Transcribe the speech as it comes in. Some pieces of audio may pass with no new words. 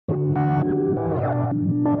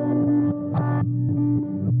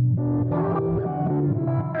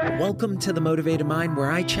Welcome to The Motivated Mind,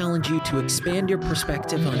 where I challenge you to expand your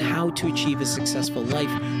perspective on how to achieve a successful life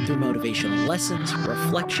through motivational lessons,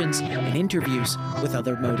 reflections, and interviews with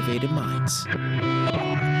other motivated minds.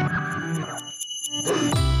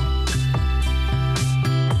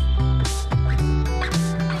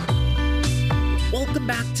 Welcome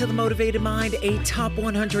back to The Motivated Mind, a top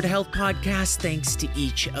 100 health podcast. Thanks to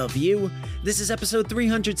each of you. This is episode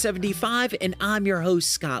 375, and I'm your host,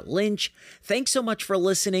 Scott Lynch. Thanks so much for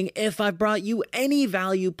listening. If I've brought you any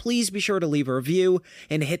value, please be sure to leave a review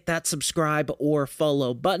and hit that subscribe or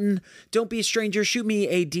follow button. Don't be a stranger. Shoot me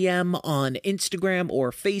a DM on Instagram or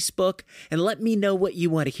Facebook and let me know what you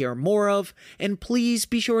want to hear more of. And please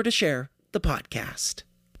be sure to share the podcast.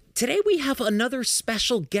 Today we have another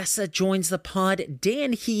special guest that joins the pod,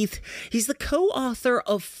 Dan Heath. He's the co-author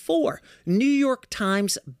of 4 New York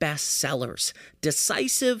Times bestsellers: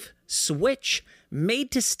 Decisive, Switch,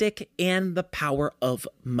 Made to Stick, and The Power of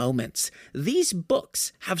Moments. These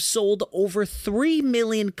books have sold over 3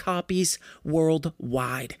 million copies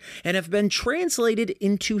worldwide and have been translated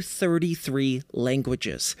into 33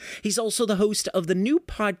 languages. He's also the host of the new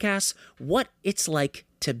podcast, What It's Like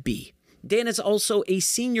to Be. Dan is also a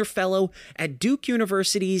senior fellow at Duke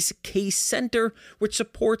University's Case Center, which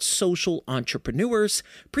supports social entrepreneurs.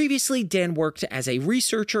 Previously, Dan worked as a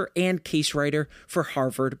researcher and case writer for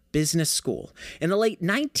Harvard Business School. In the late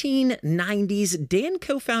 1990s, Dan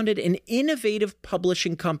co-founded an innovative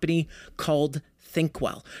publishing company called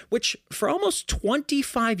ThinkWell, which for almost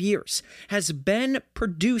 25 years has been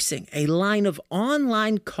producing a line of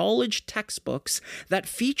online college textbooks that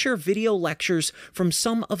feature video lectures from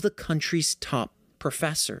some of the country's top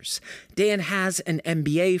professors. Dan has an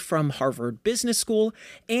MBA from Harvard Business School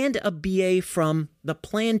and a BA from the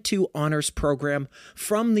Plan 2 Honors Program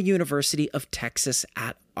from the University of Texas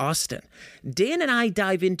at Austin. Dan and I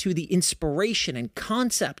dive into the inspiration and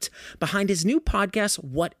concept behind his new podcast,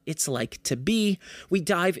 What It's Like to Be. We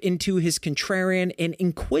dive into his contrarian and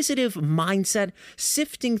inquisitive mindset,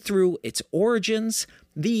 sifting through its origins,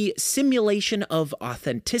 the simulation of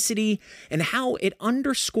authenticity, and how it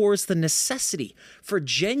underscores the necessity for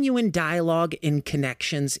genuine dialogue and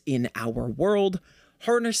connections in our world,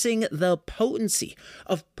 harnessing the potency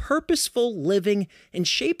of purposeful living and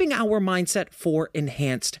shaping our mindset for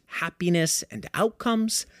enhanced happiness and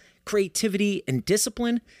outcomes, creativity and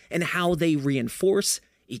discipline, and how they reinforce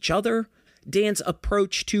each other. Dan's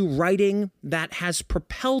approach to writing that has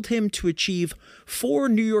propelled him to achieve 4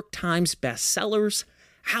 New York Times bestsellers,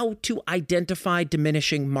 how to identify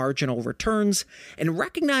diminishing marginal returns, and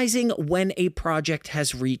recognizing when a project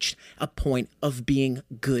has reached a point of being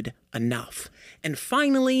good enough. And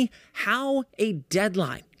finally, how a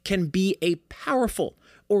deadline can be a powerful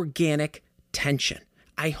organic tension.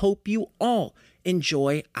 I hope you all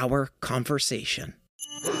enjoy our conversation.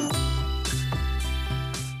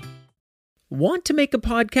 Want to make a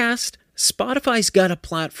podcast? Spotify's got a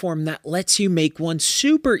platform that lets you make one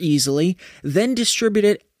super easily, then distribute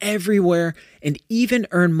it everywhere and even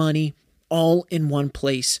earn money all in one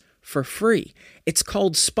place for free. It's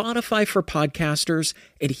called Spotify for Podcasters,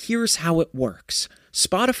 and here's how it works.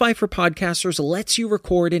 Spotify for Podcasters lets you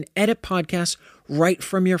record and edit podcasts right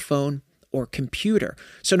from your phone or computer.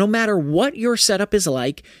 So no matter what your setup is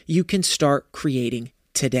like, you can start creating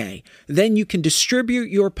today. Then you can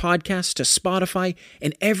distribute your podcast to Spotify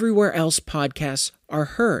and everywhere else podcasts are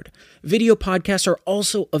heard. Video podcasts are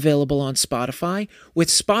also available on Spotify. With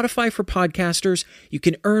Spotify for Podcasters, you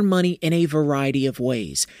can earn money in a variety of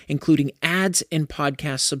ways, including ads and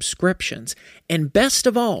podcast subscriptions. And best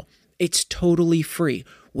of all, it's totally free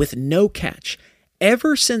with no catch.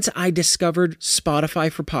 Ever since I discovered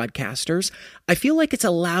Spotify for Podcasters, I feel like it's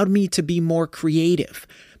allowed me to be more creative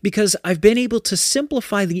because I've been able to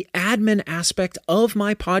simplify the admin aspect of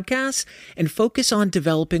my podcast and focus on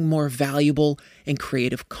developing more valuable and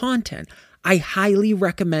creative content. I highly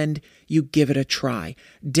recommend you give it a try.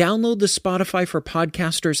 Download the Spotify for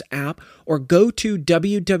Podcasters app or go to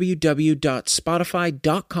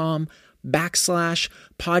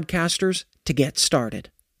www.spotify.com/podcasters to get started.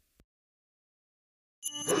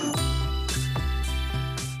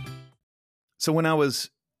 So when I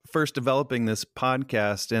was first developing this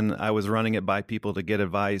podcast and I was running it by people to get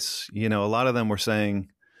advice, a lot of them were saying,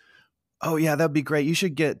 oh yeah, that'd be great. You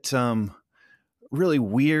should get really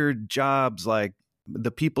weird jobs like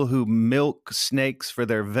the people who milk snakes for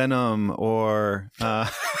their venom, or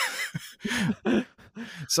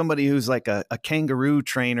somebody who's like a kangaroo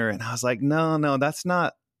trainer. And I was like, no, that's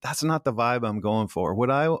not the vibe I'm going for.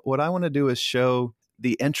 What I want to do is show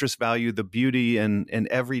the interest value, the beauty in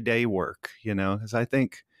everyday work, because I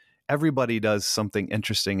think everybody does something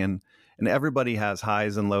interesting, and everybody has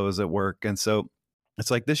highs and lows at work. And so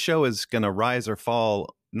it's like this show is going to rise or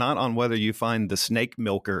fall, not on whether you find the snake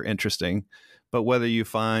milker interesting, but whether you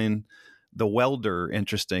find the welder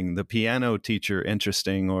interesting, the piano teacher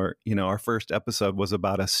interesting, or, our first episode was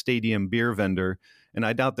about a stadium beer vendor. And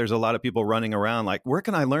I doubt there's a lot of people running around like, where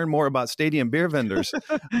can I learn more about stadium beer vendors?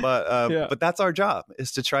 But that's our job,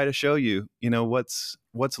 is to try to show you, what's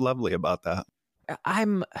lovely about that.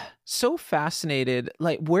 I'm so fascinated.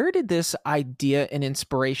 Like, where did this idea and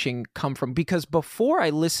inspiration come from? Because before I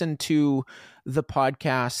listened to the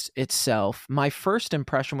podcast itself, my first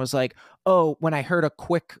impression was like, oh, when I heard a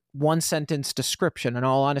quick one sentence description, in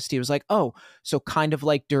all honesty, it was like, oh, so kind of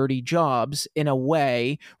like Dirty Jobs in a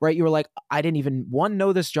way, right? You were like, I didn't even, one,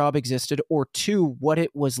 know this job existed, or two, what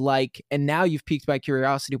it was like. And now you've piqued my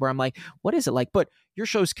curiosity where I'm like, what is it like? But your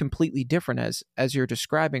show's completely different as you're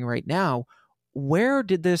describing right now. Where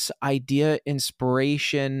did this idea,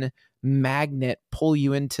 inspiration, magnet pull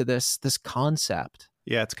you into this concept?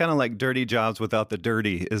 Yeah, it's kind of like Dirty Jobs without the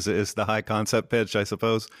dirty is the high concept pitch, I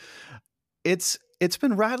suppose. It's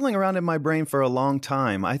been rattling around in my brain for a long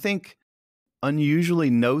time. I think unusually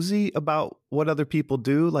nosy about what other people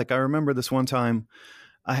do. Like, I remember this one time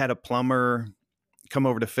I had a plumber come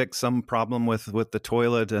over to fix some problem with the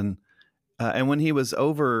toilet, and when he was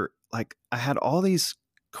over, like, I had all these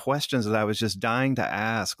questions that I was just dying to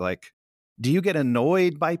ask. Like, do you get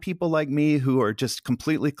annoyed by people like me who are just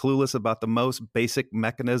completely clueless about the most basic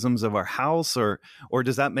mechanisms of our house, or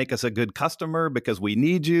does that make us a good customer because we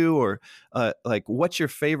need you? Or like, what's your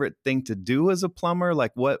favorite thing to do as a plumber?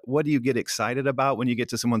 Like, what do you get excited about when you get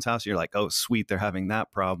to someone's house? You're like, oh, sweet, they're having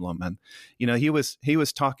that problem. And he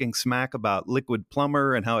was talking smack about Liquid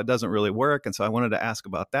Plumber and how it doesn't really work. And so I wanted to ask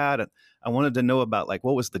about that. And I wanted to know about, like,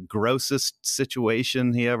 what was the grossest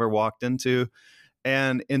situation he ever walked into.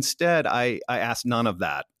 And instead, I asked none of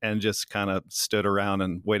that and just kind of stood around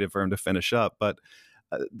and waited for him to finish up. But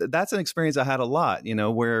that's an experience I had a lot,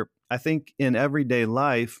 where I think in everyday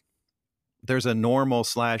life, there's a normal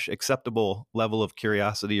 / acceptable level of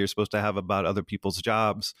curiosity you're supposed to have about other people's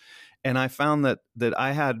jobs. And I found that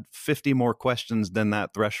I had 50 more questions than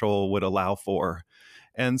that threshold would allow for.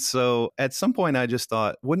 And so at some point, I just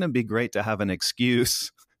thought, wouldn't it be great to have an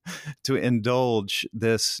excuse to indulge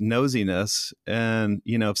this nosiness? And,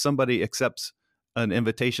 if somebody accepts an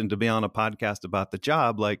invitation to be on a podcast about the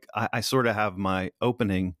job, like, I sort of have my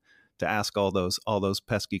opening to ask all those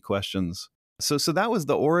pesky questions. So that was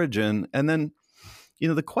the origin. And then,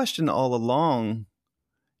 the question all along,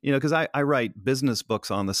 because I write business books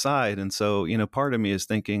on the side. And so, part of me is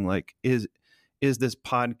thinking, like, is this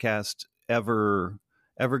podcast ever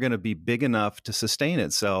going to be big enough to sustain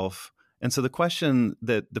itself? And so the question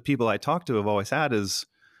that the people I talk to have always had is,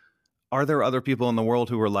 are there other people in the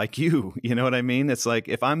world who are like you? You know what I mean? It's like,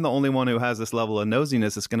 if I'm the only one who has this level of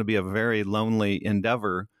nosiness, it's going to be a very lonely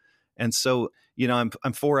endeavor. And so,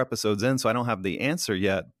 I'm 4 episodes in, so I don't have the answer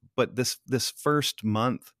yet. But this first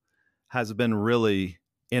month has been really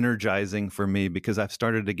energizing for me, because I've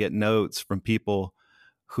started to get notes from people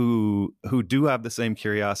who do have the same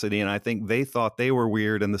curiosity, and I think they thought they were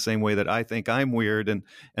weird in the same way that I think I'm weird,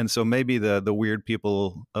 and so maybe the weird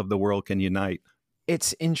people of the world can unite.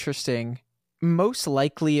 It's interesting. Most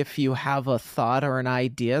likely, if you have a thought or an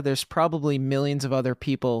idea, there's probably millions of other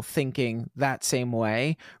people thinking that same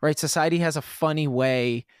way, right? Society has a funny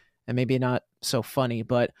way, and maybe not so funny,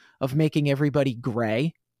 but of making everybody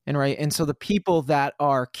gray, and so the people that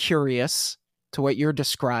are curious to what you're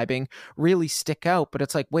describing really stick out. But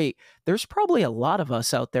it's like, wait, there's probably a lot of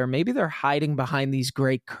us out there. Maybe they're hiding behind these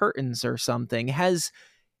gray curtains or something. Has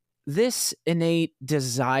this innate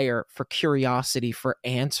desire for curiosity, for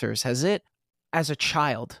answers, has it, as a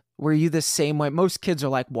child, were you the same way? Most kids are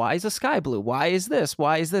like, why is the sky blue? Why is this?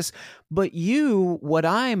 Why is this? But you, what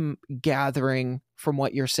I'm gathering from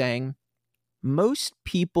what you're saying, most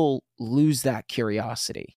people lose that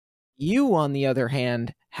curiosity. You, on the other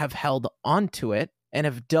hand, have held onto it and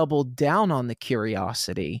have doubled down on the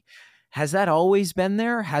curiosity. Has that always been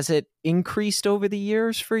there? Has it increased over the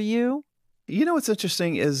years for you? What's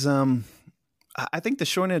interesting is I think the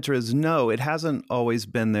short answer is no, it hasn't always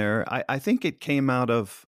been there. I think it came out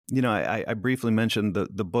of, I briefly mentioned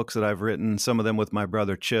the books that I've written, some of them with my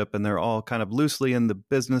brother Chip, and they're all kind of loosely in the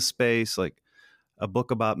business space, like a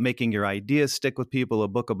book about making your ideas stick with people, a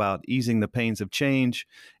book about easing the pains of change.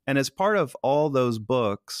 And as part of all those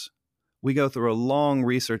books, we go through a long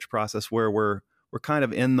research process where we're kind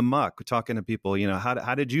of in the muck. We're talking to people,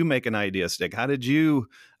 how did you make an idea stick? How did you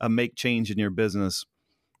make change in your business?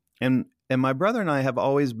 And And my brother and I have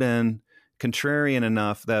always been contrarian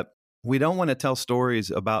enough that we don't want to tell stories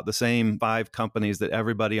about the same 5 companies that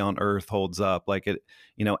everybody on earth holds up, like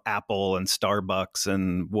Apple and Starbucks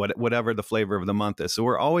and whatever the flavor of the month is. So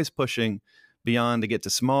we're always pushing beyond to get to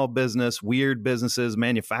small business, weird businesses,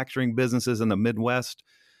 manufacturing businesses in the Midwest.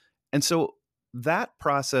 And so that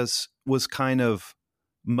process was kind of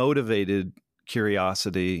motivated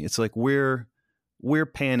curiosity. It's like we're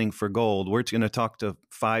panning for gold. We're going to talk to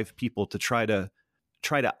 5 people to try to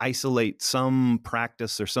isolate some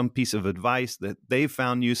practice or some piece of advice that they've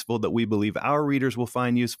found useful that we believe our readers will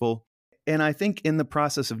find useful. And I think in the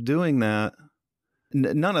process of doing that,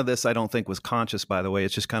 none of this I don't think was conscious, by the way.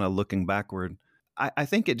 It's just kind of looking backward. I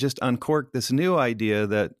think it just uncorked this new idea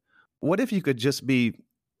that what if you could just be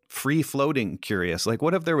free-floating curious? Like,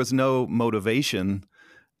 what if there was no motivation?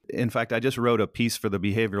 In fact, I just wrote a piece for The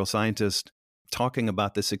Behavioral Scientist talking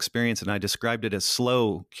about this experience, and I described it as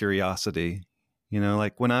slow curiosity.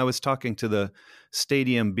 Like when I was talking to the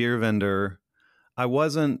stadium beer vendor, I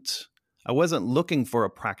wasn't looking for a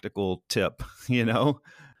practical tip,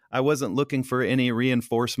 I wasn't looking for any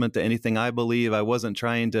reinforcement to anything I believe. I wasn't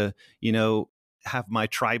trying to, have my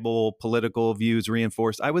tribal political views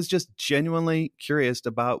reinforced. I was just genuinely curious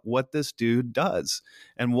about what this dude does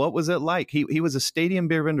and what was it like. He was a stadium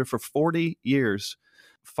beer vendor for 40 years,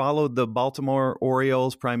 followed the Baltimore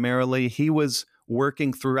Orioles primarily. He was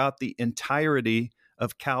working throughout the entirety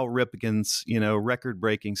of Cal Ripken's,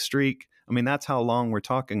 record-breaking streak. I mean, that's how long we're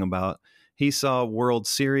talking about. He saw World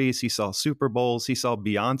Series, he saw Super Bowls, he saw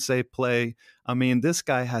Beyonce play. I mean, this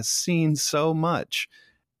guy has seen so much.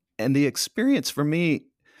 And the experience for me,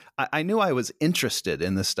 I knew I was interested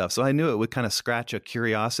in this stuff, so I knew it would kind of scratch a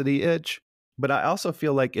curiosity itch. But I also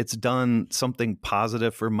feel like it's done something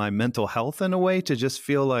positive for my mental health in a way, to just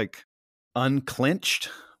feel like unclenched,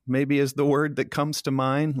 maybe is the word that comes to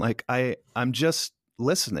mind. Like I'm just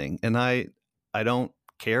listening, and I don't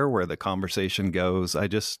care where the conversation goes. I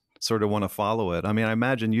just sort of want to follow it. I mean, I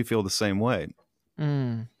imagine you feel the same way.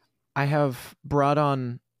 I have brought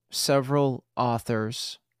on several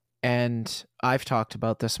authors, and I've talked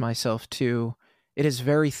about this myself too. It is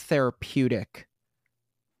very therapeutic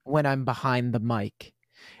when I'm behind the mic.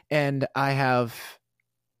 And I have,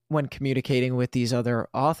 when communicating with these other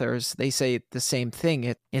authors, they say the same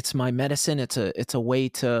thing. It's my medicine. It's a way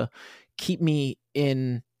to keep me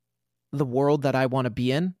in the world that I want to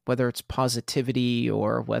be in, whether it's positivity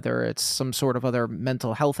or whether it's some sort of other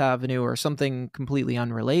mental health avenue or something completely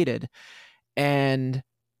unrelated. And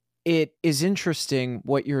it is interesting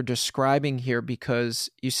what you're describing here,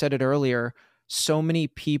 because you said it earlier, so many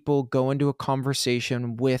people go into a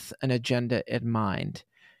conversation with an agenda in mind.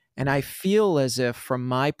 And I feel as if, from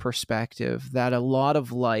my perspective, that a lot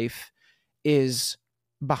of life is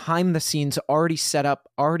behind the scenes, already set up,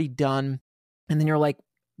 already done. And then you're like,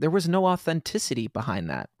 there was no authenticity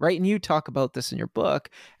behind that, right? And you talk about this in your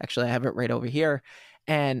book. Actually, I have it right over here,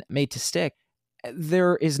 and Made to Stick.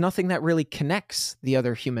 There is nothing that really connects the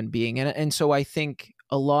other human being. And so I think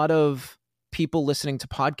a lot of people listening to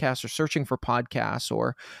podcasts or searching for podcasts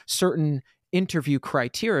or certain interview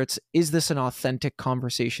criteria, is this an authentic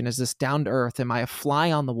conversation? Is this down to earth? Am I a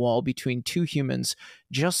fly on the wall between two humans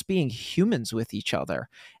just being humans with each other?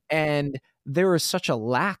 And there is such a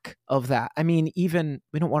lack of that. I mean, even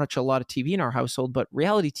we don't watch a lot of TV in our household, but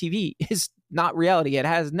reality TV is not reality. It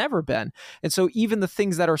has never been. And so even the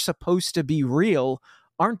things that are supposed to be real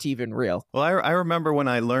aren't even real. Well, I remember when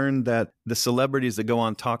I learned that the celebrities that go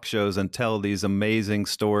on talk shows and tell these amazing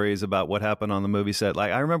stories about what happened on the movie set,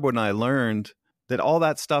 like I remember when I learned that all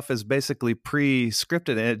that stuff is basically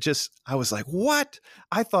pre-scripted, and I was like, what?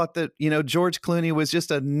 I thought that, George Clooney was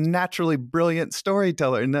just a naturally brilliant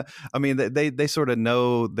storyteller. And I mean, they sort of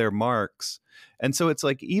know their marks. And so it's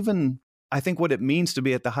like, even I think what it means to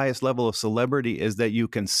be at the highest level of celebrity is that you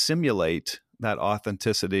can simulate that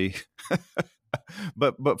authenticity.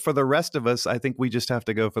 But for the rest of us, I think we just have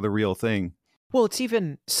to go for the real thing. Well, it's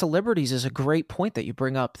even celebrities is a great point that you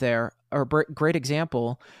bring up there, or great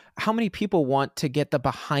example. How many people want to get the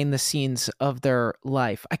behind the scenes of their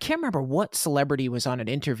life? I can't remember what celebrity was on an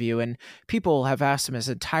interview, and people have asked him his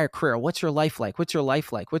entire career, what's your life like? What's your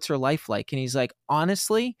life like? What's your life like? And he's like,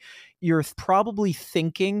 honestly, you're probably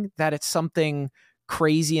thinking that it's something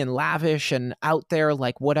crazy and lavish and out there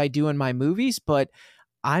like what I do in my movies, but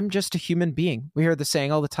I'm just a human being. We hear the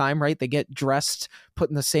saying all the time, right? They get dressed,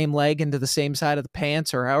 putting the same leg into the same side of the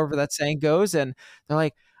pants, or however that saying goes. And they're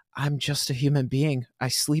like, I'm just a human being. I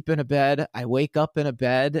sleep in a bed. I wake up in a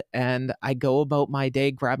bed, and I go about my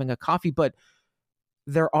day grabbing a coffee. But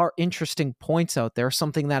there are interesting points out there.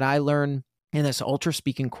 Something that I learned in this Ultra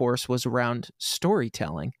Speaking course was around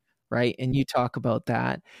storytelling, right? And you talk about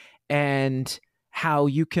that and how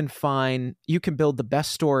you can build the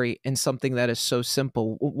best story in something that is so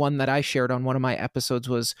simple. One that I shared on one of my episodes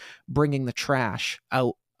was bringing the trash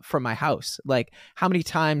out from my house. Like, how many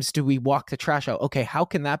times do we walk the trash out? Okay, how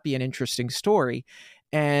can that be an interesting story?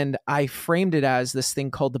 And I framed it as this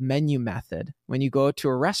thing called the menu method. When you go to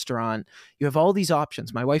a restaurant, you have all these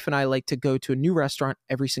options. My wife and I like to go to a new restaurant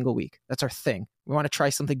every single week. That's our thing. We want to try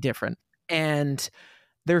something different. And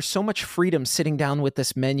there's so much freedom sitting down with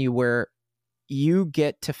this menu where you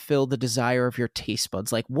get to fill the desire of your taste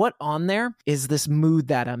buds. Like, what on there is this mood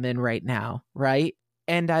that I'm in right now, right?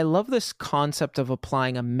 And I love this concept of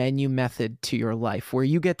applying a menu method to your life where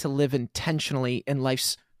you get to live intentionally in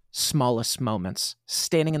life's smallest moments,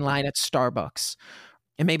 standing in line at Starbucks.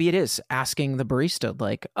 And maybe it is asking the barista,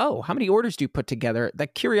 like, oh, how many orders do you put together?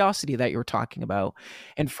 That curiosity that you were talking about.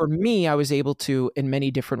 And for me, I was able to, in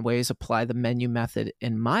many different ways, apply the menu method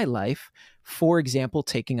in my life. For example,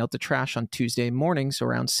 taking out the trash on Tuesday mornings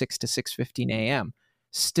around 6 to 6:15 a.m.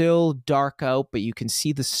 Still dark out, but you can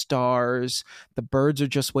see the stars. The birds are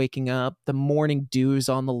just waking up. The morning dew is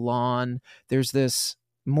on the lawn. There's this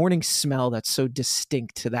morning smell that's so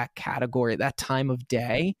distinct to that category, that time of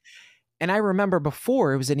day. And I remember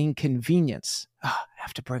before it was an inconvenience. Oh, I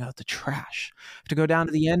have to bring out the trash. I have to go down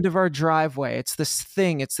to the end of our driveway. It's this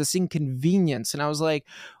thing. It's this inconvenience. And I was like,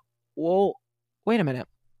 well, wait a minute.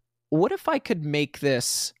 What if I could make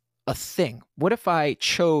this a thing? What if I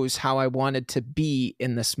chose how I wanted to be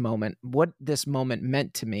in this moment? What this moment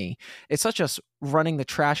meant to me? It's not just running the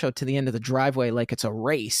trash out to the end of the driveway like it's a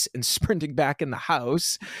race and sprinting back in the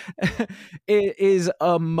house. It is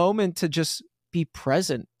a moment to just be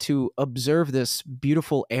present, to observe this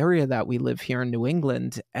beautiful area that we live here in New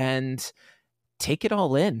England and take it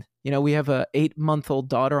all in. You know, we have a 8-month-old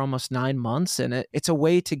daughter, almost 9 months, and it's a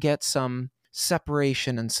way to get some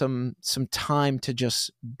separation and some time to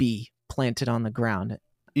just be planted on the ground.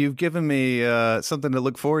 You've given me something to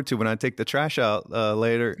look forward to when I take the trash out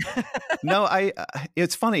later. No,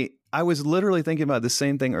 it's funny. I was literally thinking about the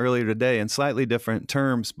same thing earlier today in slightly different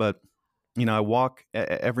terms, but you know, I walk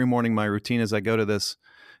every morning. My routine is I go to this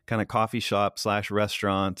kind of coffee shop /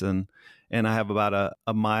 restaurant, and I have about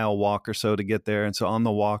a mile walk or so to get there. And so on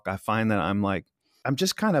the walk, I find that I'm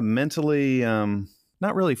just kind of mentally,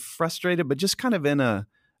 not really frustrated, but just kind of in a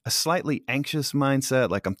slightly anxious mindset.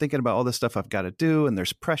 Like, I'm thinking about all this stuff I've got to do, and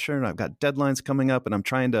there's pressure, and I've got deadlines coming up, and I'm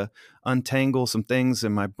trying to untangle some things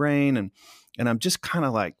in my brain. And I'm just kind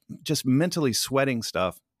of like just mentally sweating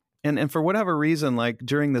stuff. And for whatever reason, like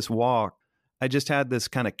during this walk, I just had this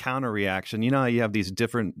kind of counter reaction. You know how you have these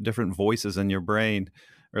different voices in your brain,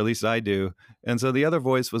 or at least I do. And so the other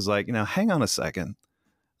voice was like, you know, hang on a second.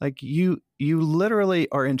 Like you literally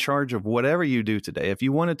are in charge of whatever you do today. If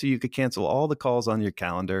you wanted to, you could cancel all the calls on your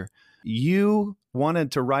calendar. You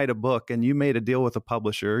wanted to write a book and you made a deal with a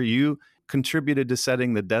publisher. You contributed to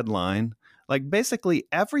setting the deadline. Like basically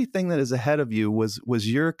everything that is ahead of you was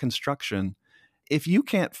your construction. If you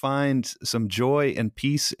can't find some joy and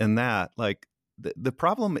peace in that, like the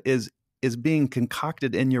problem is being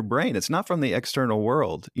concocted in your brain. It's not from the external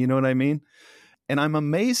world. You know what I mean? And I'm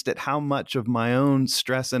amazed at how much of my own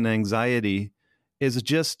stress and anxiety is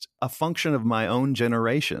just a function of my own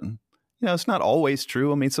generation. You know, it's not always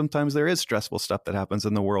true. I mean, sometimes there is stressful stuff that happens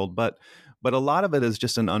in the world, but a lot of it is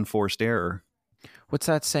just an unforced error. What's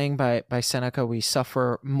that saying by Seneca? We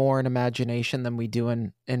suffer more in imagination than we do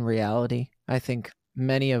in reality. I think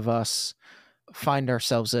many of us find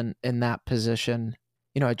ourselves in that position.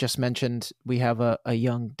 You know, I just mentioned we have a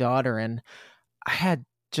young daughter, and I had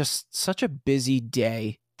just such a busy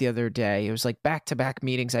day the other day. It was like back-to-back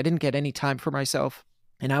meetings. I didn't get any time for myself.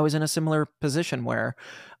 And I was in a similar position where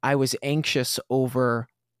I was anxious over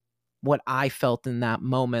what I felt in that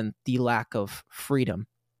moment, the lack of freedom,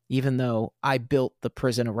 even though I built the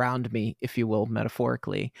prison around me, if you will,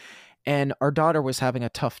 metaphorically. And our daughter was having a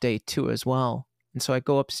tough day too as well. And so I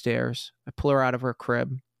go upstairs, I pull her out of her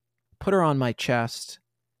crib, put her on my chest,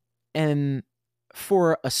 and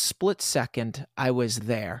for a split second, I was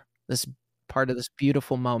there, this part of this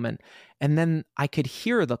beautiful moment. And then I could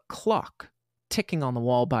hear the clock ticking on the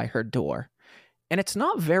wall by her door. And it's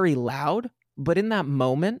not very loud, but in that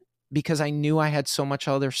moment, because I knew I had so much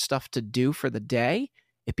other stuff to do for the day,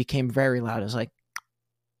 it became very loud. It was like,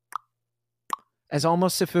 as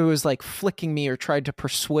almost if it was like flicking me or tried to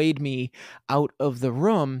persuade me out of the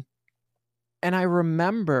room. And I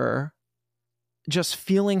remember just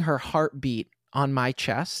feeling her heartbeat on my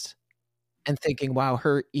chest and thinking, wow,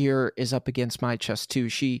 her ear is up against my chest too.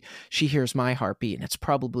 She hears my heartbeat, and it's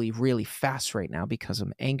probably really fast right now because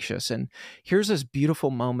I'm anxious. And here's this beautiful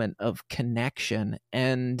moment of connection.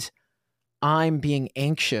 And I'm being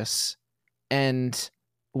anxious and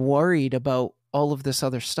worried about all of this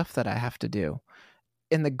other stuff that I have to do.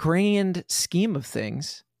 In the grand scheme of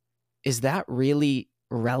things, is that really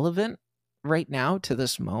relevant right now to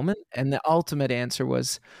this moment? And the ultimate answer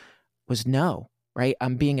was no, right?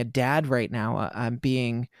 I'm being a dad right now. I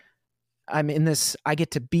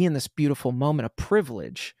get to be in this beautiful moment of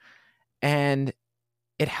privilege. And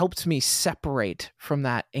it helped me separate from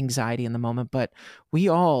that anxiety in the moment. But we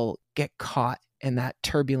all get caught in that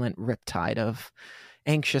turbulent riptide of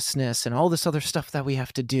anxiousness and all this other stuff that we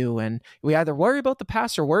have to do. And we either worry about the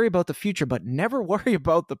past or worry about the future, but never worry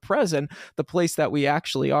about the present, the place that we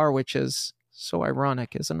actually are, which is so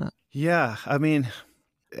ironic, isn't it? Yeah. I mean,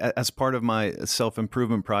 as part of my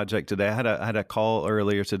self-improvement project today, I had a call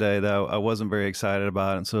earlier today that I wasn't very excited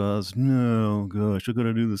about. And so I was, no, gosh, I'm going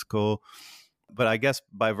to do this call. But I guess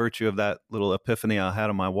by virtue of that little epiphany I had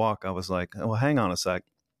on my walk, I was like, oh, well, hang on a sec.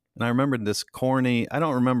 And I remembered this corny, I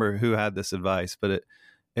don't remember who had this advice, but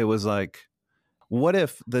it was like, what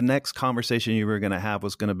if the next conversation you were going to have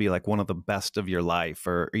was going to be like one of the best of your life?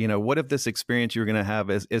 Or, what if this experience you were going to have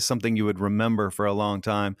is something you would remember for a long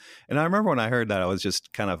time? And I remember when I heard that, I was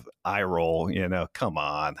just kind of eye roll, come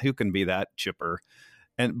on, who can be that chipper?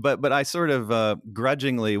 But I sort of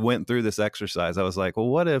grudgingly went through this exercise. I was like, well,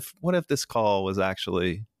 what if this call was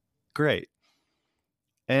actually great?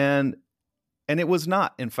 And it was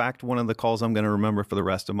not, in fact, one of the calls I'm going to remember for the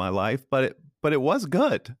rest of my life, but it was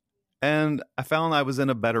good. And I found I was in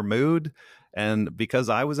a better mood. And because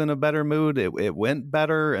I was in a better mood, it went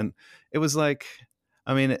better. And it was like,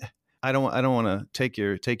 I mean, I don't want to take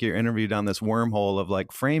your interview down this wormhole of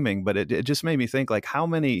like framing, but it just made me think, like, how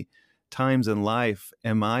many times in life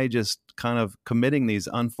am I just kind of committing these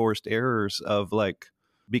unforced errors of, like,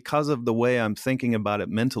 because of the way I'm thinking about it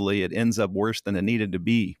mentally, it ends up worse than it needed to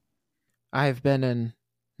be. I've been in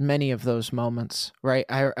many of those moments, right?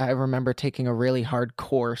 I remember taking a really hard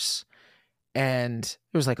course and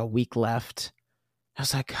there was like a week left. I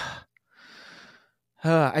was like,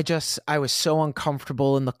 I was so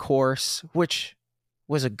uncomfortable in the course, which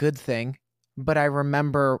was a good thing. But I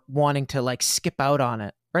remember wanting to like skip out on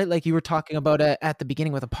it, right? Like you were talking about it at the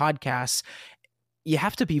beginning with a podcast. You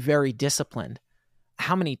have to be very disciplined.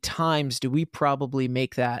 How many times do we probably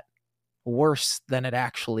make that worse than it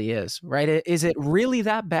actually is, right? Is it really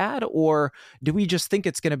that bad, or do we just think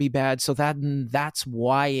it's going to be bad, so that's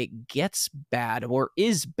why it gets bad or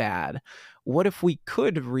is bad? What if we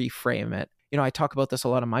could reframe it? I talk about this a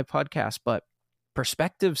lot on my podcast, but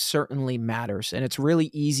perspective certainly matters, and it's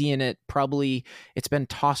really easy, and it's been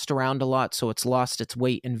tossed around a lot, so it's lost its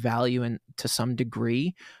weight and value to some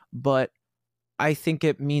degree. But I think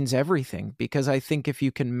it means everything, because I think if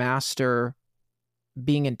you can master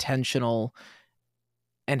being intentional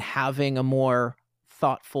and having a more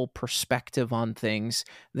thoughtful perspective on things,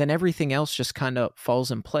 then everything else just kind of falls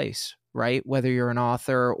in place, right? Whether you're an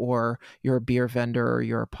author or you're a beer vendor or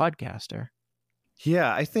you're a podcaster.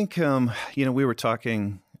 Yeah, I think, we were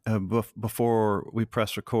talking before we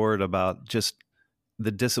press record about just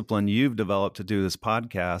the discipline you've developed to do this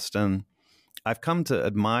podcast. And I've come to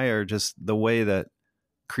admire just the way that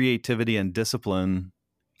creativity and discipline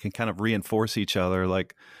can kind of reinforce each other.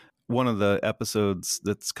 Like, one of the episodes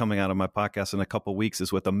that's coming out of my podcast in a couple of weeks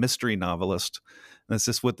is with a mystery novelist. And it's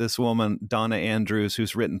just with this woman, Donna Andrews,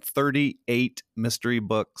 who's written 38 mystery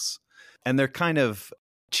books. And they're kind of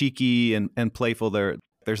cheeky and playful.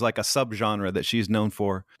 There's like a subgenre that she's known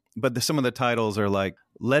for. But some of the titles are like,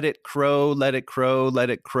 Let It Crow, Let It Crow, Let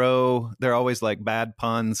It Crow. They're always like bad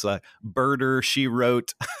puns, like Birder, She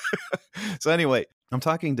Wrote. So anyway, I'm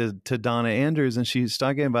talking to Donna Andrews, and she's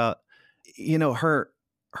talking about,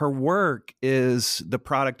 her work is the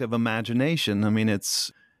product of imagination. I mean, it's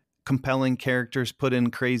compelling characters put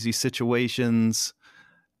in crazy situations.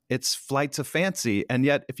 It's flights of fancy. And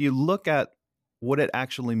yet, if you look at what it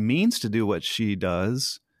actually means to do what she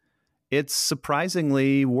does, it's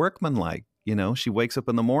surprisingly workmanlike. She wakes up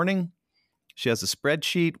in the morning, she has a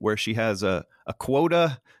spreadsheet where she has a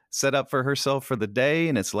quota set up for herself for the day.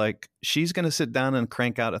 And it's like, she's going to sit down and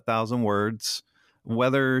crank out 1,000 words,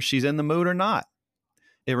 whether she's in the mood or not.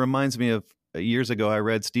 It reminds me of years ago, I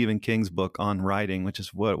read Stephen King's book on writing, which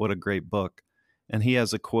is what a great book. And he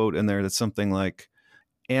has a quote in there that's something like,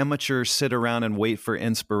 amateurs sit around and wait for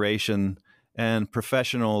inspiration, and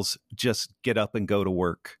professionals just get up and go to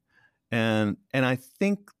work. And I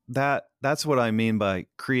think that's what I mean by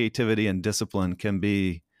creativity and discipline can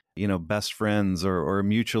be, best friends or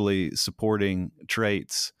mutually supporting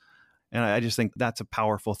traits. And I just think that's a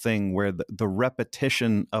powerful thing, where the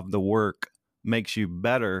repetition of the work makes you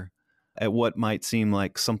better at what might seem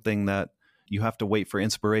like something that you have to wait for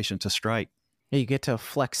inspiration to strike. Yeah, you get to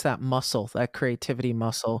flex that muscle, that creativity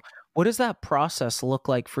muscle. What does that process look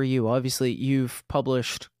like for you? Obviously, you've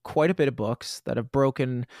published quite a bit of books that have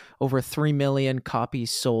broken over 3 million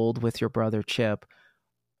copies sold with your brother Chip.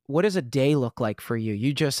 What does a day look like for you?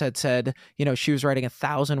 You just had said, she was writing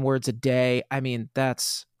 1,000 words a day. I mean,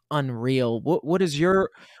 that's unreal. What does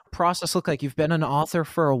your process look like? You've been an author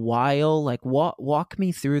for a while. Like, walk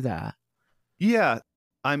me through that. Yeah,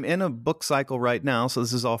 I'm in a book cycle right now, so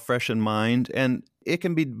this is all fresh in mind, and it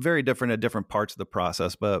can be very different at different parts of the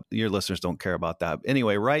process, but your listeners don't care about that.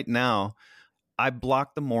 Anyway, right now, I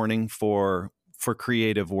block the morning for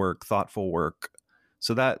creative work, thoughtful work.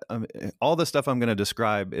 So that all the stuff I'm going to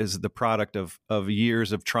describe is the product of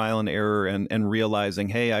years of trial and error and realizing,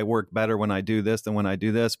 hey, I work better when I do this than when I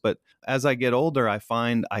do this. But as I get older, I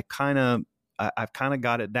find I've kind of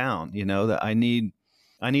got it down, that I need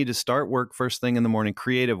to start work first thing in the morning,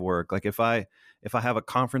 creative work. Like if I have a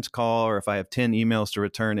conference call or if I have 10 emails to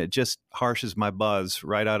return, it just harshes my buzz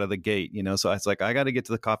right out of the gate, So it's like, I got to get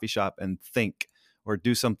to the coffee shop and think or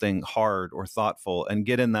do something hard or thoughtful and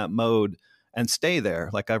get in that mode and stay there.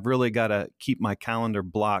 Like I've really got to keep my calendar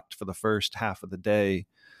blocked for the first half of the day.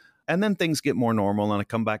 And then things get more normal and I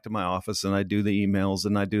come back to my office and I do the emails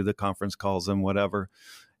and I do the conference calls and whatever.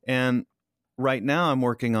 And right now I'm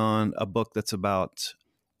working on a book that's about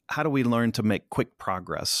how do we learn to make quick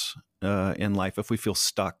progress in life if we feel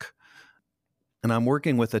stuck. And I'm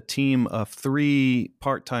working with a team of 3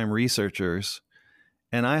 part-time researchers.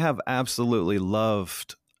 And I have absolutely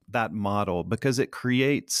loved that model because it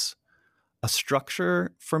creates a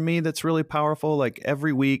structure for me that's really powerful. Like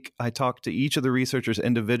every week I talk to each of the researchers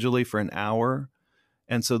individually for an hour.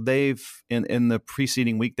 And so they've, in the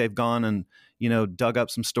preceding week, they've gone and, dug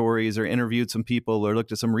up some stories or interviewed some people or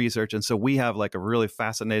looked at some research. And so we have like a really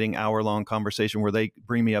fascinating hour-long conversation where they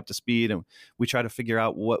bring me up to speed and we try to figure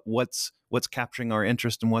out what's capturing our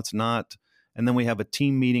interest and what's not. And then we have a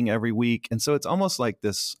team meeting every week. And so it's almost like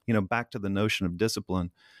this, back to the notion of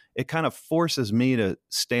discipline. It kind of forces me to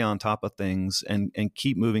stay on top of things and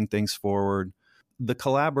keep moving things forward. The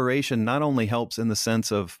collaboration not only helps in the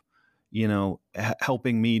sense of,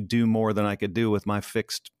 helping me do more than I could do with my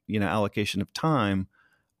fixed, allocation of time.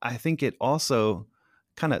 I think it also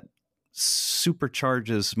kind of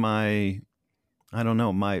supercharges my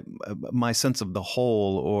sense of the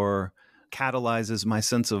whole, or catalyzes my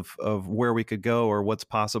sense of where we could go or what's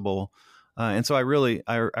possible. And so I really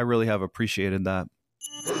have appreciated that.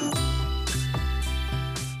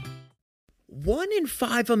 1 in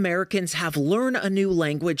 5 Americans have learn a new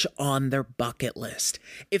language on their bucket list.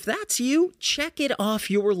 If that's you, check it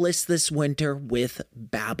off your list this winter with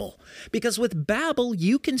Babbel. Because with Babbel,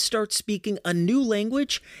 you can start speaking a new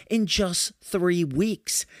language in just 3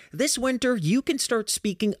 weeks. This winter, you can start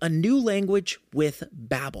speaking a new language with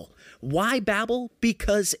Babbel. Why Babbel?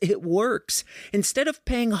 Because it works. Instead of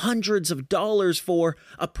paying hundreds of dollars for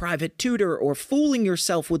a private tutor or fooling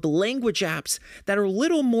yourself with the language apps that are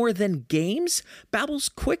little more than games, Babbel's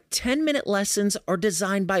quick 10-minute lessons are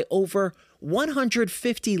designed by over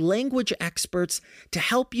 150 language experts to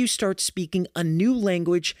help you start speaking a new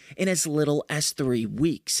language in as little as 3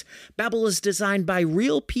 weeks. Babbel is designed by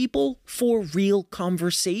real people for real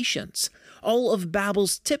conversations. All of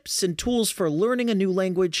Babbel's tips and tools for learning a new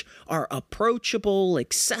language are approachable,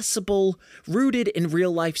 accessible, rooted in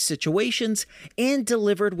real-life situations, and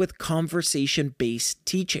delivered with conversation-based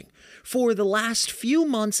teaching. For the last few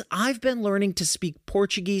months, I've been learning to speak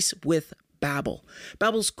Portuguese with Babbel.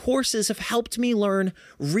 Babbel's courses have helped me learn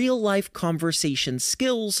real-life conversation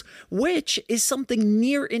skills, which is something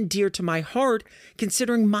near and dear to my heart,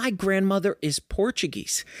 considering my grandmother is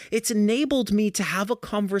Portuguese. It's enabled me to have a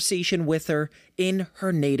conversation with her in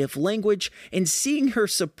her native language, and seeing her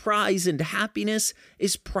surprise and happiness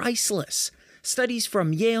is priceless. Studies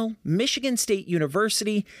from Yale, Michigan State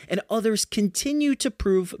University, and others continue to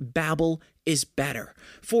prove Babbel is better.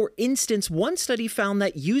 For instance, one study found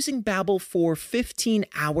that using Babbel for 15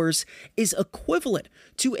 hours is equivalent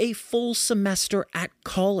to a full semester at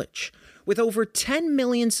college. With over 10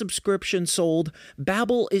 million subscriptions sold,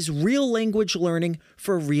 Babbel is real language learning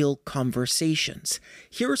for real conversations.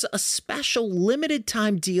 Here's a special limited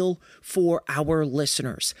time deal for our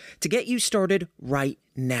listeners to get you started right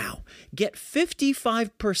now. Get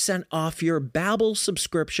 55% off your Babbel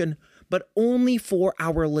subscription, but only for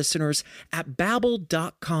our listeners at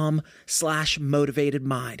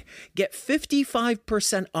babbel.com/motivatedmind. Get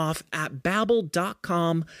 55% off at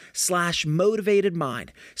babbel.com/motivatedmind,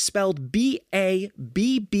 spelled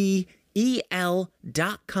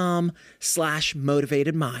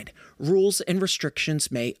BABBEL.com/motivatedmind. Rules and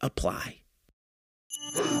restrictions may apply.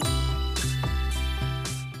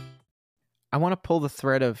 I want to pull the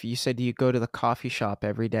thread of, you said you go to the coffee shop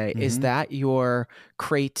every day. Is that your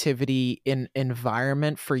creativity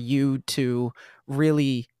environment for you to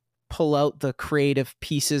really pull out the creative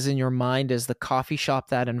pieces in your mind? Is the coffee shop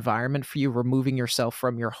that environment for you, removing yourself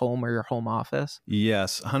from your home or your home office?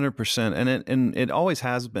 Yes, 100%. And it always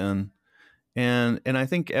has been. And I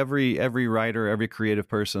think every writer, every creative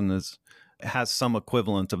person has some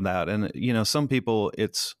equivalent of that. And, some people,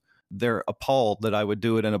 they're appalled that I would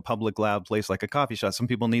do it in a public loud place like a coffee shop. Some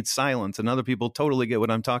people need silence, and other people totally get what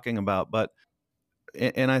I'm talking about.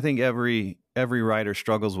 And I think every writer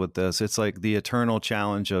struggles with this. It's like the eternal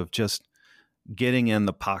challenge of just getting in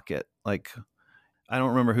the pocket. Like, I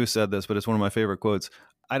don't remember who said this, but it's one of my favorite quotes.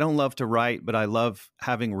 I don't love to write, but I love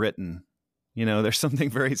having written. There's something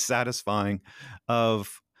very satisfying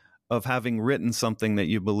of having written something that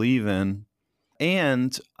you believe in.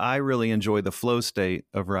 And I really enjoy the flow state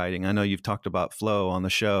of writing. I know you've talked about flow on the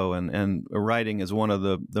show, and writing is one of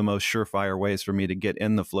the most surefire ways for me to get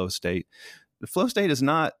in the flow state. The flow state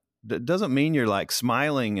doesn't mean you're like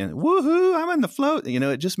smiling and woohoo, I'm in the flow.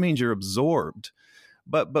 It just means you're absorbed.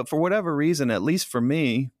 But for whatever reason, at least for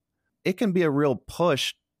me, it can be a real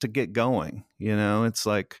push to get going. It's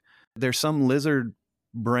like there's some lizard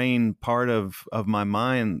brain part of my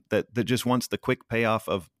mind that just wants the quick payoff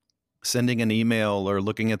of sending an email or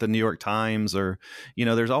looking at the New York Times, or,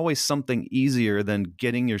 there's always something easier than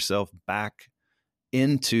getting yourself back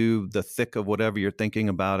into the thick of whatever you're thinking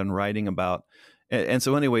about and writing about. And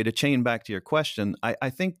so anyway, to chain back to your question, I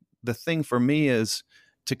think the thing for me is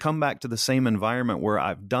to come back to the same environment where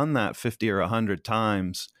I've done that 50 or 100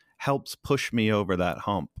 times helps push me over that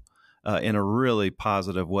hump in a really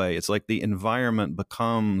positive way. It's like the environment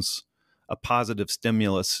becomes a positive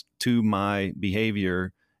stimulus to my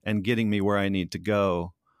behavior and getting me where I need to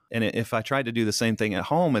go. And if I try to do the same thing at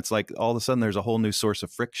home, it's like all of a sudden there's a whole new source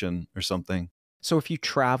of friction or something. So if you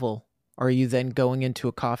travel, are you then going into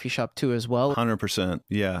a coffee shop too as well? 100%.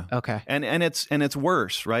 Yeah. Okay. And it's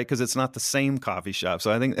worse, right? Because it's not the same coffee shop.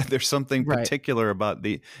 So I think there's something particular about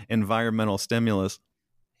the environmental stimulus.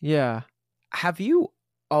 Yeah. Have you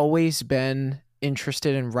always been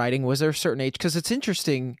interested in writing? Was there a certain age? Because it's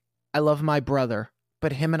interesting. I love my brother,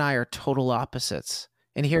 but him and I are total opposites.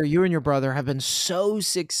 And here you and your brother have been so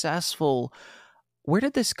successful. Where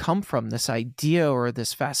did this come from, this idea or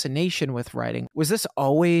this fascination with writing? Was this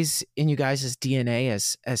always in you guys' DNA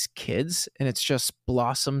as kids, and it's just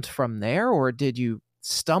blossomed from there? Or did you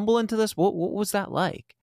stumble into this? What was that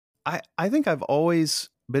like? I think I've always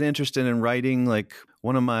been interested in writing. Like,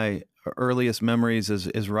 one of my earliest memories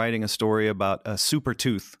is writing a story about a super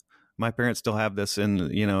tooth. My parents still have this in,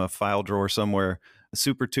 a file drawer somewhere. A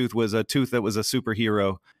super tooth was a tooth that was a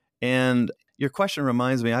superhero. And your question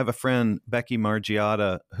reminds me, I have a friend, Becky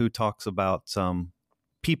Margiotta, who talks about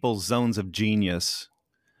people's zones of genius.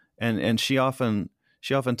 And she often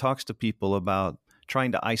talks to people about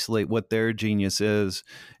trying to isolate what their genius is.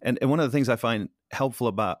 And one of the things I find helpful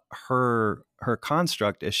about her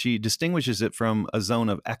construct is she distinguishes it from a zone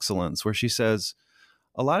of excellence, where she says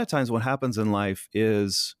a lot of times what happens in life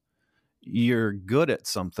is you're good at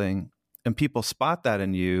something and people spot that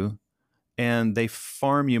in you and they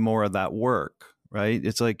farm you more of that work, right?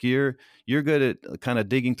 It's like you're good at kind of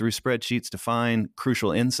digging through spreadsheets to find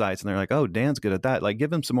crucial insights, and they're like, oh, Dan's good at that. Like,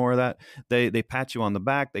 give him some more of that. They pat you on the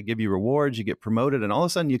back, they give you rewards, you get promoted, and all of a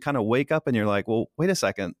sudden you kind of wake up and you're like, well, wait a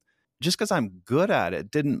second. Just because I'm good at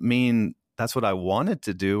it didn't mean that's what I wanted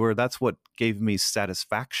to do, or that's what gave me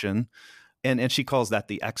satisfaction. And she calls that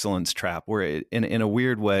the excellence trap, where in a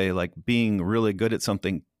weird way, like being really good at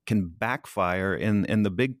something can backfire in the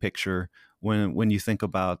big picture when you think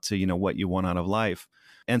about what you want out of life.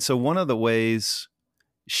 And so one of the ways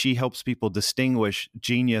she helps people distinguish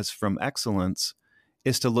genius from excellence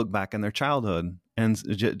is to look back in their childhood. And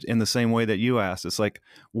in the same way that you asked, it's like,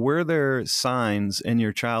 were there signs in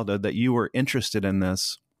your childhood that you were interested in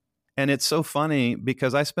this? And it's so funny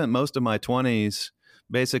because I spent most of my 20s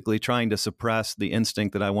basically trying to suppress the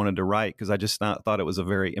instinct that I wanted to write, because I just thought it was a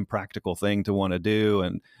very impractical thing to want to do.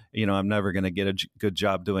 And, I'm never going to get a good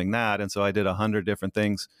job doing that. And so I did 100 different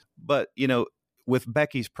things. But, with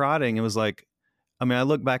Becky's prodding, it was like, I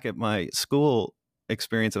look back at my school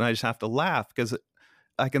experience and I just have to laugh, because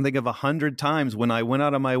I can think of 100 times when I went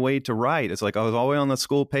out of my way to write. It's like I was always on the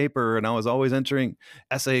school paper, and I was always entering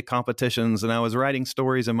essay competitions, and I was writing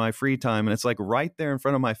stories in my free time. And it's like right there in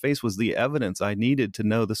front of my face was the evidence I needed to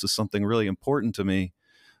know this is something really important to me.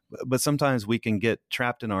 But sometimes we can get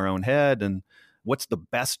trapped in our own head, and what's the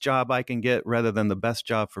best job I can get rather than the best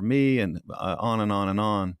job for me, and on and on and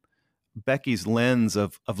on. Becky's lens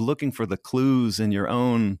of looking for the clues in your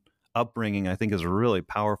own upbringing, I think, is a really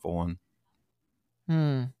powerful one.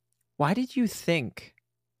 Hmm. Why did you think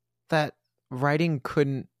that writing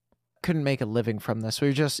couldn't make a living from this? Were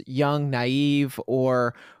you just young, naive,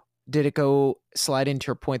 or did it go slide into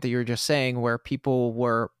your point that you were just saying where people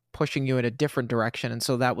were pushing you in a different direction, and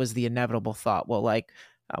so that was the inevitable thought, well, like,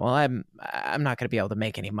 well, I'm not going to be able to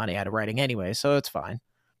make any money out of writing anyway, so it's fine.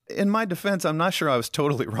 In my defense, I'm not sure I was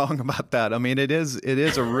totally wrong about that. I mean, it is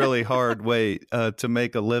a really hard way to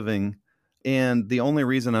make a living. And the only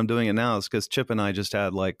reason I'm doing it now is because Chip and I just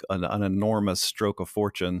had like an enormous stroke of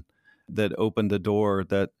fortune that opened the door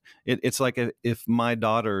that it's like if my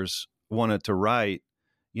daughters wanted to write,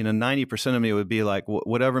 90% of me would be like,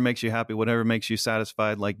 whatever makes you happy, whatever makes you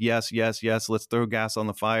satisfied, like, yes, yes, yes, let's throw gas on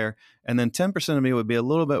the fire. And then 10% of me would be a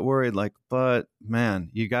little bit worried, like, but man,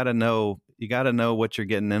 you got to know what you're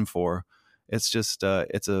getting in for. It's just,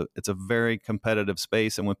 it's a very competitive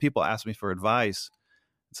space. And when people ask me for advice,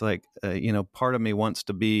 it's like, part of me wants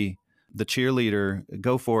to be the cheerleader,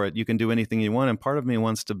 go for it. You can do anything you want. And part of me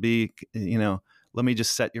wants to be, let me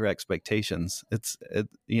just set your expectations.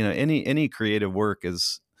 Any creative work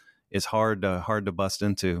is hard to bust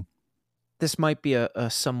into. This might be a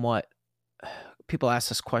somewhat, people ask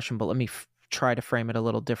this question, but let me try to frame it a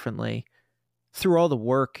little differently. Through all the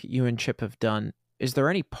work you and Chip have done, is there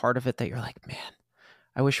any part of it that you're like, man,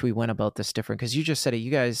 I wish we went about this different? Because you just said it,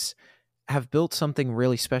 you guys have built something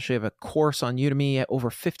really special. You have a course on Udemy, over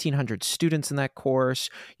 1,500 students in that course.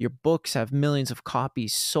 Your books have millions of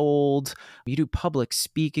copies sold. You do public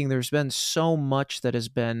speaking. There's been so much that has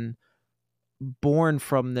been born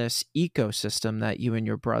from this ecosystem that you and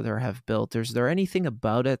your brother have built. Is there anything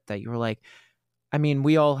about it that you're like, I mean,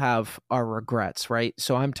 we all have our regrets, right?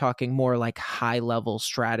 So I'm talking more like high level,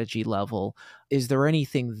 strategy level. Is there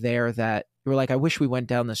anything there that you're like, I wish we went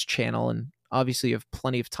down this channel? And obviously you have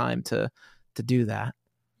plenty of time to do that.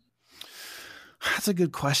 That's a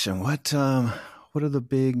good question. What are the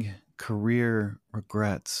big career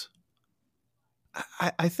regrets?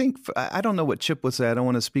 I think, I don't know what Chip would say. I don't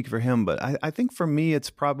want to speak for him, but I think for me, it's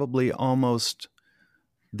probably almost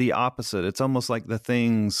the opposite. It's almost like the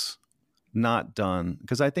things not done.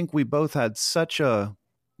 Because I think we both had such a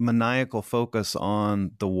maniacal focus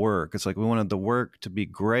on the work. It's like we wanted the work to be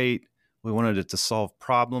great. We wanted it to solve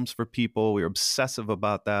problems for people. We were obsessive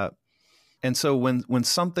about that. And so when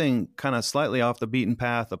something kind of slightly off the beaten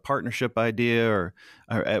path, a partnership idea, or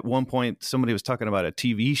at one point somebody was talking about a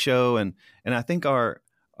TV show, and I think our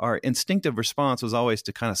instinctive response was always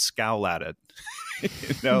to kind of scowl at it,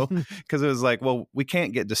 because it was like, well, we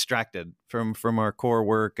can't get distracted from our core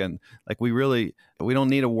work, and like we don't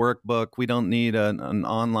need a workbook, we don't need an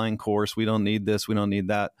online course, we don't need this, we don't need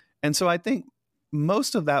that. And so I think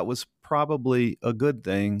most of that was probably a good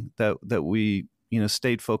thing that we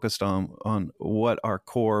stayed focused on what our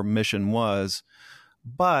core mission was.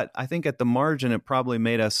 But I think at the margin, it probably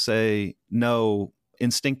made us say no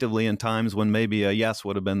instinctively in times when maybe a yes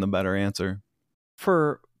would have been the better answer.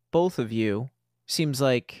 For both of you, seems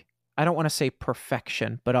like, I don't want to say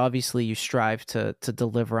perfection, but obviously you strive to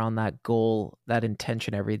deliver on that goal, that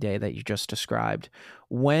intention every day that you just described.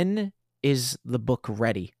 When is the book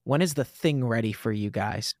ready? When is the thing ready for you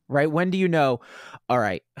guys, right? When do you know, all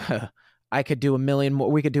right, I could do 1 million more.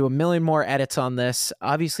 We could do 1 million more edits on this.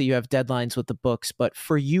 Obviously, you have deadlines with the books, but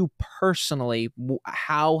for you personally,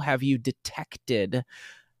 how have you detected,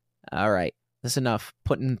 all right, that's enough,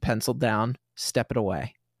 putting pencil down, step it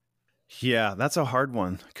away? Yeah, that's a hard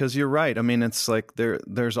one because you're right. I mean, it's like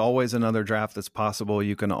there's always another draft that's possible.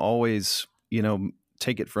 You can always,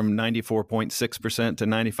 take it from 94.6% to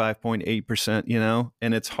 95.8%,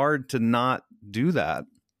 and it's hard to not do that.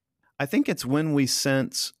 I think it's when we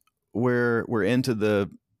sense we're into the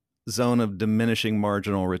zone of diminishing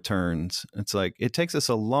marginal returns. It's like it takes us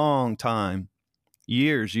a long time,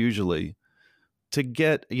 years usually, to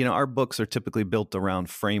get, our books are typically built around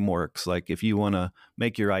frameworks. Like if you want to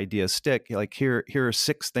make your idea stick, like here are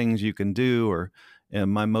 6 things you can do. Or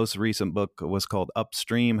my most recent book was called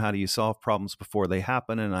Upstream: How Do You Solve Problems Before They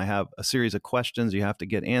Happen? And I have a series of questions you have to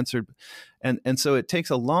get answered. And so it takes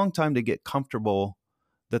a long time to get comfortable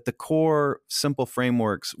that the core simple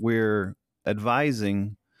frameworks we're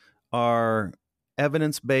advising are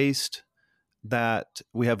evidence-based, that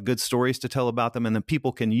we have good stories to tell about them, and that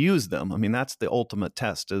people can use them. I mean, that's the ultimate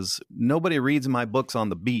test. Is nobody reads my books on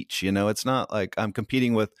the beach. It's not like I'm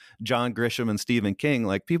competing with John Grisham and Stephen King.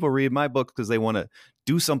 Like, people read my books because they want to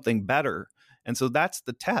do something better. And so that's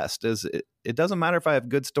the test. Is it doesn't matter if I have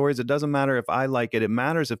good stories. It doesn't matter if I like it. It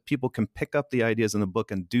matters if people can pick up the ideas in the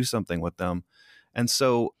book and do something with them. And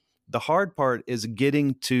so the hard part is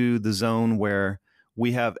getting to the zone where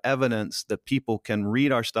we have evidence that people can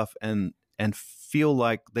read our stuff and feel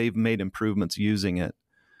like they've made improvements using it.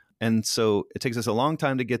 And so it takes us a long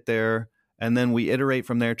time to get there. And then we iterate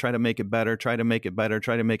from there, try to make it better, try to make it better,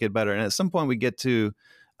 try to make it better. And at some point we get to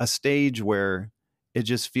a stage where it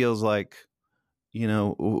just feels like,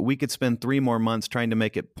 we could spend 3 more months trying to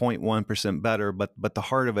make it 0.1% better, but the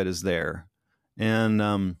heart of it is there.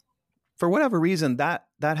 And for whatever reason, that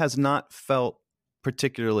has not felt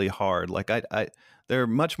particularly hard. Like there are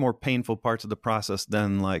much more painful parts of the process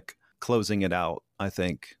than like closing it out, I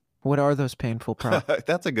think. What are those painful parts?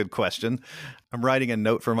 That's a good question. I'm writing a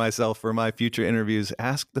note for myself for my future interviews.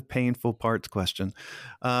 Ask the painful parts question.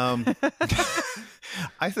 I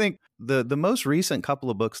think the most recent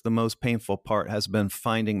couple of books, the most painful part has been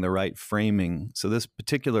finding the right framing. So this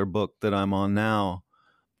particular book that I'm on now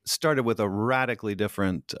started with a radically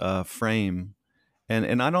different frame.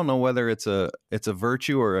 And I don't know whether it's a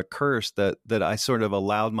virtue or a curse that I sort of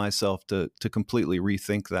allowed myself to completely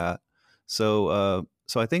rethink that. So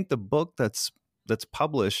I think the book that's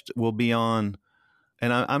published will be on,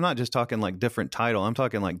 and I'm not just talking like different title, I'm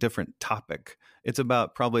talking like different topic. It's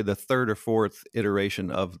about probably the 3rd or 4th iteration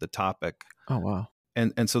of the topic. Oh, wow.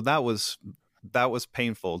 And so that was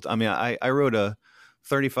painful. I mean, I wrote a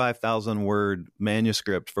 35,000 word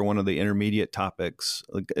manuscript for one of the intermediate topics,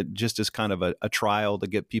 just as kind of a trial to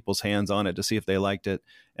get people's hands on it to see if they liked it.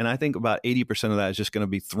 And I think about 80% of that is just going to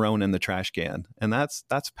be thrown in the trash can. And that's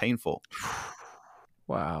painful.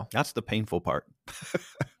 Wow. That's the painful part.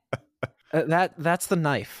 That's the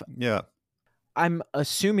knife. Yeah. I'm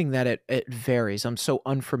assuming that it varies. I'm so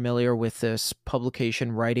unfamiliar with this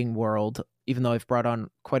publication writing world, even though I've brought on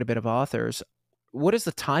quite a bit of authors. What does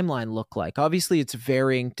the timeline look like? Obviously, it's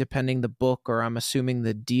varying depending the book, or I'm assuming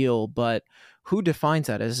the deal, but who defines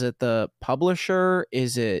that? Is it the publisher?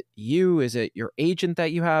 Is it you? Is it your agent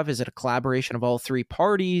that you have? Is it a collaboration of all 3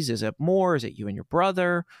 parties? Is it more? Is it you and your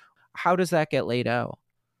brother? How does that get laid out?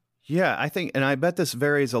 Yeah, I think, and I bet this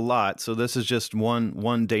varies a lot. So this is just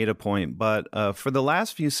one data point. But for the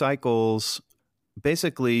last few cycles,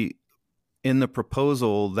 basically in the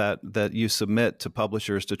proposal that you submit to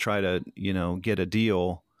publishers to try to, get a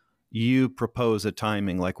deal, you propose a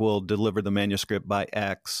timing, like we'll deliver the manuscript by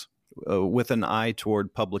X with an eye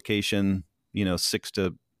toward publication, 6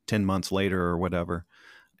 to 10 months later or whatever.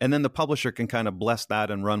 And then the publisher can kind of bless that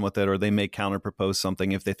and run with it, or they may counter-propose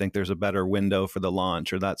something if they think there's a better window for the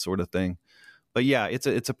launch or that sort of thing. But yeah, it's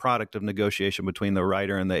a product of negotiation between the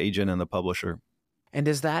writer and the agent and the publisher. And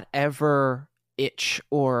does that ever itch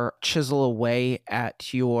or chisel away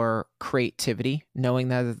at your creativity, knowing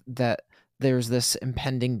that there's this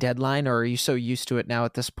impending deadline, or are you so used to it now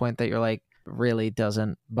at this point that you're like, really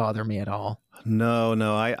doesn't bother me at all? No.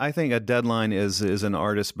 I think a deadline is an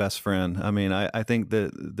artist's best friend. I mean, I think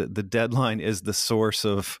the deadline is the source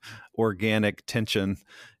of organic tension.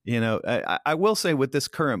 I will say with this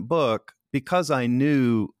current book, because I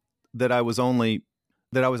knew that I was a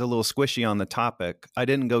little squishy on the topic, I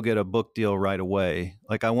didn't go get a book deal right away.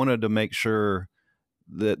 Like I wanted to make sure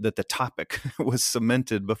that the topic was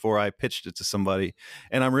cemented before I pitched it to somebody.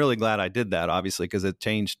 And I'm really glad I did that, obviously, because it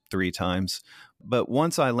changed 3 times. But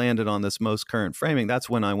once I landed on this most current framing, that's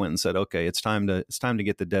when I went and said, okay, it's time to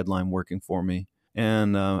get the deadline working for me.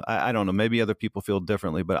 And I don't know, maybe other people feel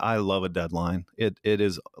differently, but I love a deadline. It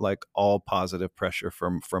is like all positive pressure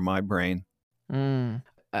from my brain.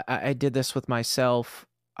 I did this with myself.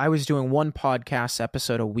 I was doing 1 podcast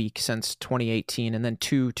episode a week since 2018. And then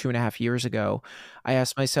 2.5 years ago, I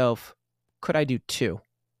asked myself, could I do 2?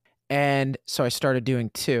 And so I started doing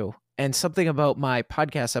 2. And something about my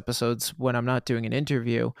podcast episodes when I'm not doing an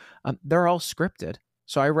interview, they're all scripted.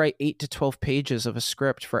 So I write 8 to 12 pages of a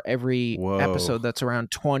script for every episode that's around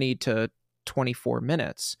 20 to 24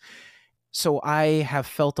 minutes. So I have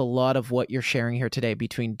felt a lot of what you're sharing here today,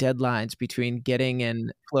 between deadlines, between getting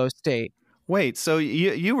in flow state. Wait, so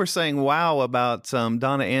you were saying wow about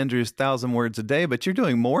Donna Andrews' 1,000 words a day, but you're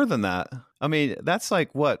doing more than that. I mean, that's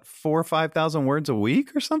like what, 4,000 or 5,000 words a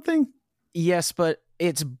week or something? Yes, but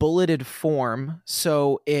it's bulleted form,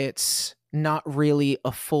 so it's not really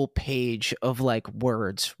a full page of like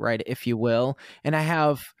words, right, if you will. And I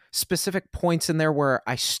have specific points in there where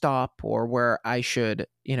I stop, or where I should,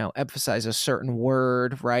 emphasize a certain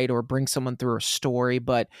word, right, or bring someone through a story.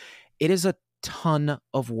 But it is a ton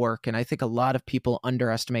of work, and I think a lot of people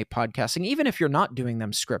underestimate podcasting, even if you're not doing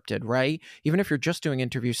them scripted, right? Even if you're just doing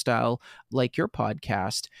interview style like your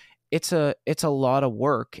podcast, it's a lot of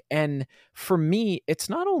work. And for me, it's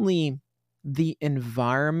not only the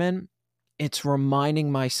environment, it's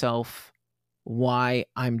reminding myself why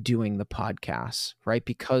I'm doing the podcast, right?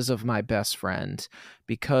 Because of my best friend,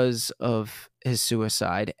 because of his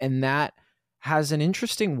suicide. And that has an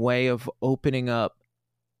interesting way of opening up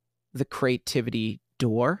the creativity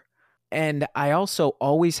door. And I also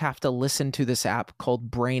always have to listen to this app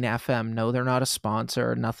called Brain FM. No, they're not a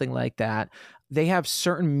sponsor, nothing like that. They have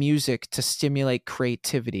certain music to stimulate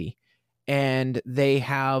creativity. And they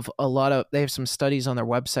have some studies on their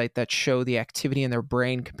website that show the activity in their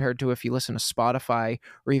brain compared to if you listen to Spotify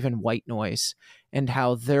or even white noise, and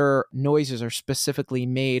how their noises are specifically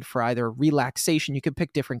made for either relaxation. You could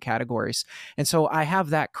pick different categories. And so I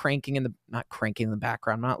have that not cranking in the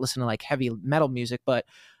background. I'm not listening to like heavy metal music, but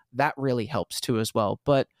that really helps too as well.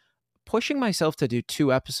 But pushing myself to do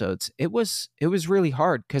 2 episodes, it was really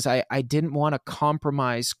hard because I didn't want to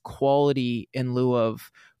compromise quality in lieu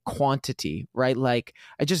of quantity, right? Like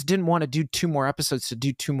I just didn't want to do 2 more episodes to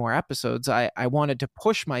do 2 more episodes. I wanted to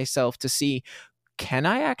push myself to see, can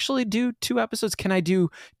I actually do 2 episodes? Can I do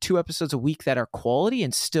 2 episodes a week that are quality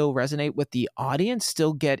and still resonate with the audience,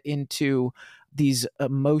 still get into these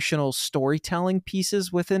emotional storytelling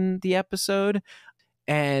pieces within the episode?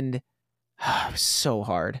 And it was so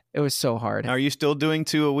hard. It was so hard. Are you still doing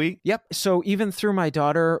 2 a week? Yep. So even through my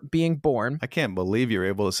daughter being born, I can't believe you're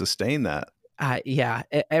able to sustain that. Yeah.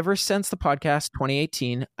 Ever since the podcast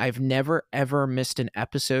 2018, I've never, ever missed an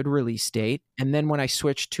episode release date. And then when I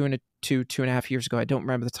switched 2.5 years ago, I don't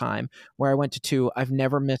remember the time, where I went to 2, I've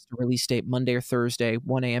never missed a release date, Monday or Thursday,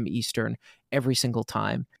 1 a.m. Eastern, every single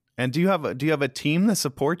time. And do you have a team that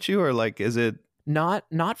supports you, or like, is it? Not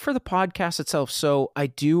for the podcast itself. So I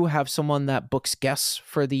do have someone that books guests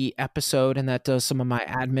for the episode and that does some of my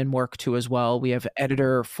admin work too as well. We have an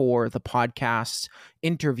editor for the podcast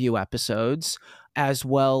interview episodes, as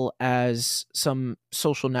well as some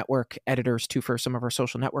social network editors too for some of our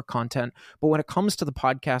social network content. But when it comes to the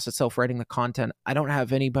podcast itself, writing the content, I don't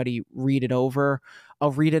have anybody read it over.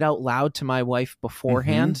 I'll read it out loud to my wife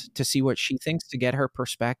beforehand to see what she thinks, to get her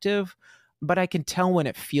perspective. But I can tell when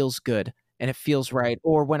it feels good and it feels right.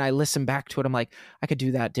 Or when I listen back to it, I'm like, I could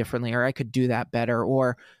do that differently, or I could do that better.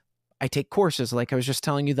 Or I take courses, like I was just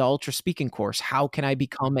telling you, the Ultra Speaking course. How can I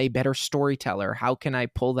become a better storyteller? How can I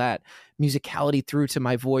pull that musicality through to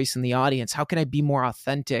my voice and the audience? How can I be more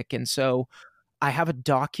authentic? And so I have a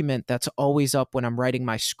document that's always up when I'm writing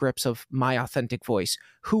my scripts of my authentic voice.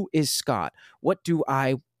 Who is Scott? What do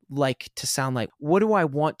I like to sound like? What do I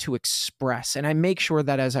want to express? And I make sure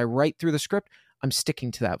that as I write through the script, I'm sticking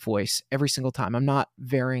to that voice every single time. I'm not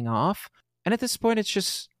varying off. And at this point,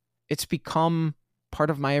 it's become part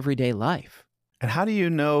of my everyday life. And how do you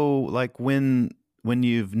know, like, when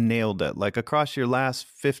you've nailed it? Like, across your last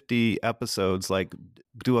 50 episodes, like,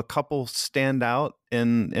 do a couple stand out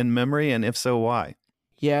in memory? And if so, why?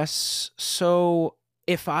 Yes. So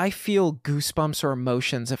if I feel goosebumps or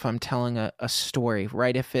emotions, if I'm telling a story,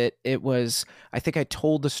 right? If it was, I think I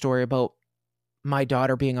told the story about my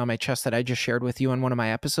daughter being on my chest that I just shared with you on one of my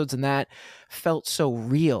episodes, and that felt so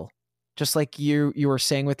real. Just like you were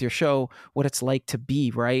saying with your show, what it's like to be,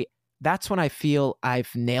 right? That's when I feel I've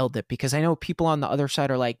nailed it, because I know people on the other side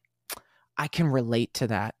are like, I can relate to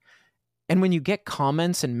that. And when you get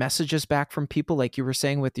comments and messages back from people, like you were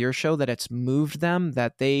saying with your show, that it's moved them,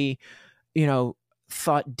 that they,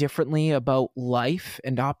 thought differently about life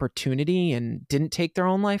and opportunity and didn't take their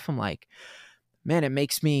own life, I'm like, man, it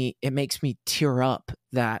makes me tear up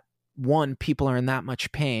that, one, people are in that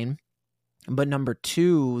much pain, but number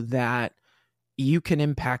 2, that you can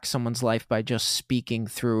impact someone's life by just speaking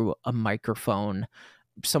through a microphone.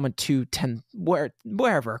 Someone 10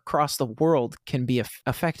 wherever across the world can be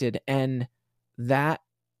affected, and that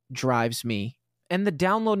drives me. And the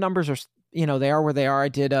download numbers are, they are where they are. I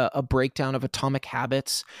did a breakdown of Atomic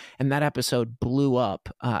Habits, and that episode blew up.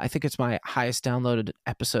 I think it's my highest downloaded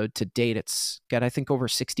episode to date. It's got, I think, over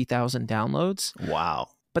 60,000 downloads. Wow.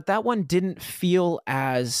 But that one didn't feel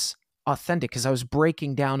as authentic because I was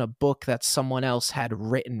breaking down a book that someone else had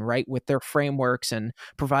written, right, with their frameworks and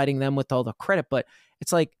providing them with all the credit. But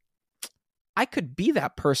it's like, I could be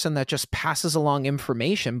that person that just passes along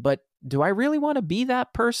information, but do I really want to be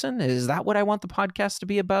that person? Is that what I want the podcast to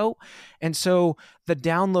be about? And so the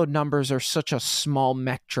download numbers are such a small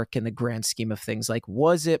metric in the grand scheme of things. Like,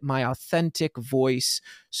 was it my authentic voice,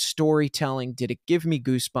 storytelling? Did it give me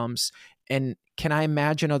goosebumps? And can I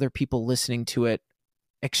imagine other people listening to it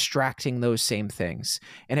extracting those same things?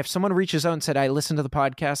 And if someone reaches out and said, I listened to the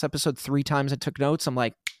podcast episode 3 times and took notes, I'm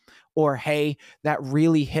like, or, hey, that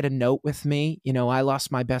really hit a note with me. I lost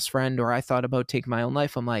my best friend, or I thought about taking my own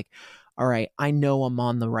life. I'm like, all right, I know I'm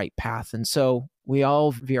on the right path. And so we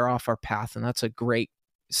all veer off our path. And that's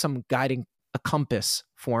some guiding, a compass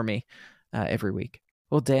for me every week.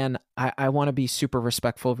 Well, Dan, I want to be super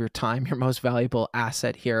respectful of your time, your most valuable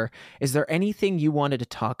asset here. Is there anything you wanted to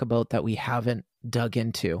talk about that we haven't dug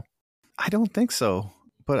into? I don't think so,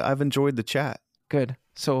 but I've enjoyed the chat. Good.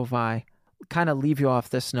 So have I. Kind of leave you off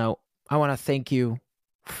this note. I want to thank you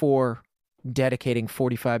for dedicating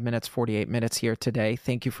 45 minutes, 48 minutes here today.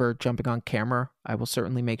 Thank you for jumping on camera. I will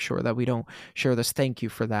certainly make sure that we don't share this. Thank you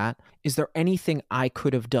for that. Is there anything I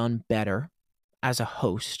could have done better as a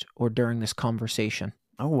host or during this conversation?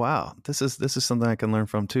 Oh, wow. This is something I can learn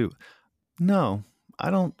from too. No,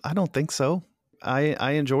 I don't think so.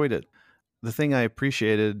 I enjoyed it. The thing I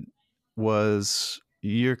appreciated was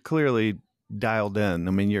you're clearly dialed in.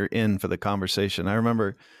 I mean, you're in for the conversation. I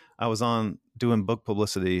remember I was on doing book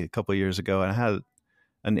publicity a couple of years ago, and I had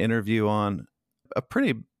an interview on a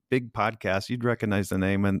pretty big podcast. You'd recognize the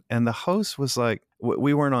name. And the host was like,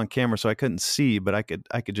 we weren't on camera, so I couldn't see, but I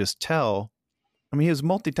could just tell. I mean, he was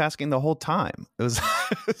multitasking the whole time. It was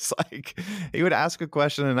it's like he would ask a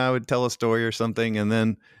question and I would tell a story or something. And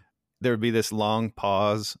then there would be this long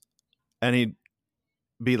pause and he'd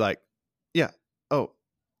be like, yeah, oh,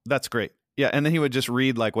 that's great. Yeah. And then he would just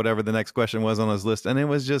read like whatever the next question was on his list. And it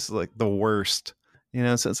was just like the worst,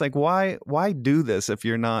 so it's like, why do this if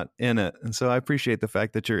you're not in it? And so I appreciate the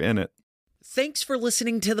fact that you're in it. Thanks for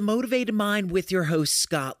listening to The Motivated Mind with your host,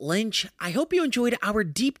 Scott Lynch. I hope you enjoyed our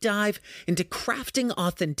deep dive into crafting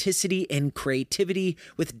authenticity and creativity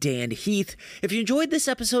with Dan Heath. If you enjoyed this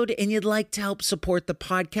episode and you'd like to help support the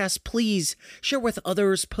podcast, please share with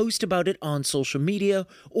others, post about it on social media,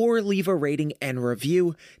 or leave a rating and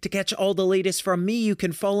review. To catch all the latest from me, you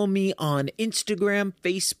can follow me on Instagram,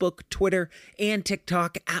 Facebook, Twitter, and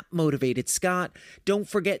TikTok at Motivated Scott. Don't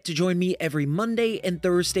forget to join me every Monday and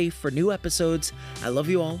Thursday for new episodes. I love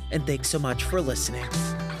you all, and thanks so much for listening.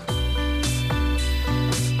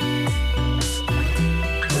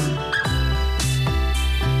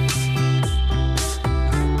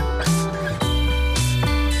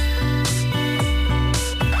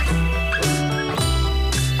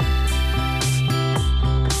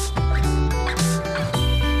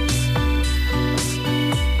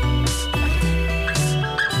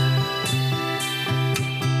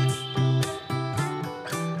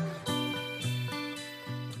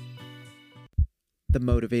 The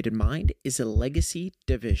Motivated Mind is a legacy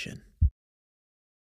division.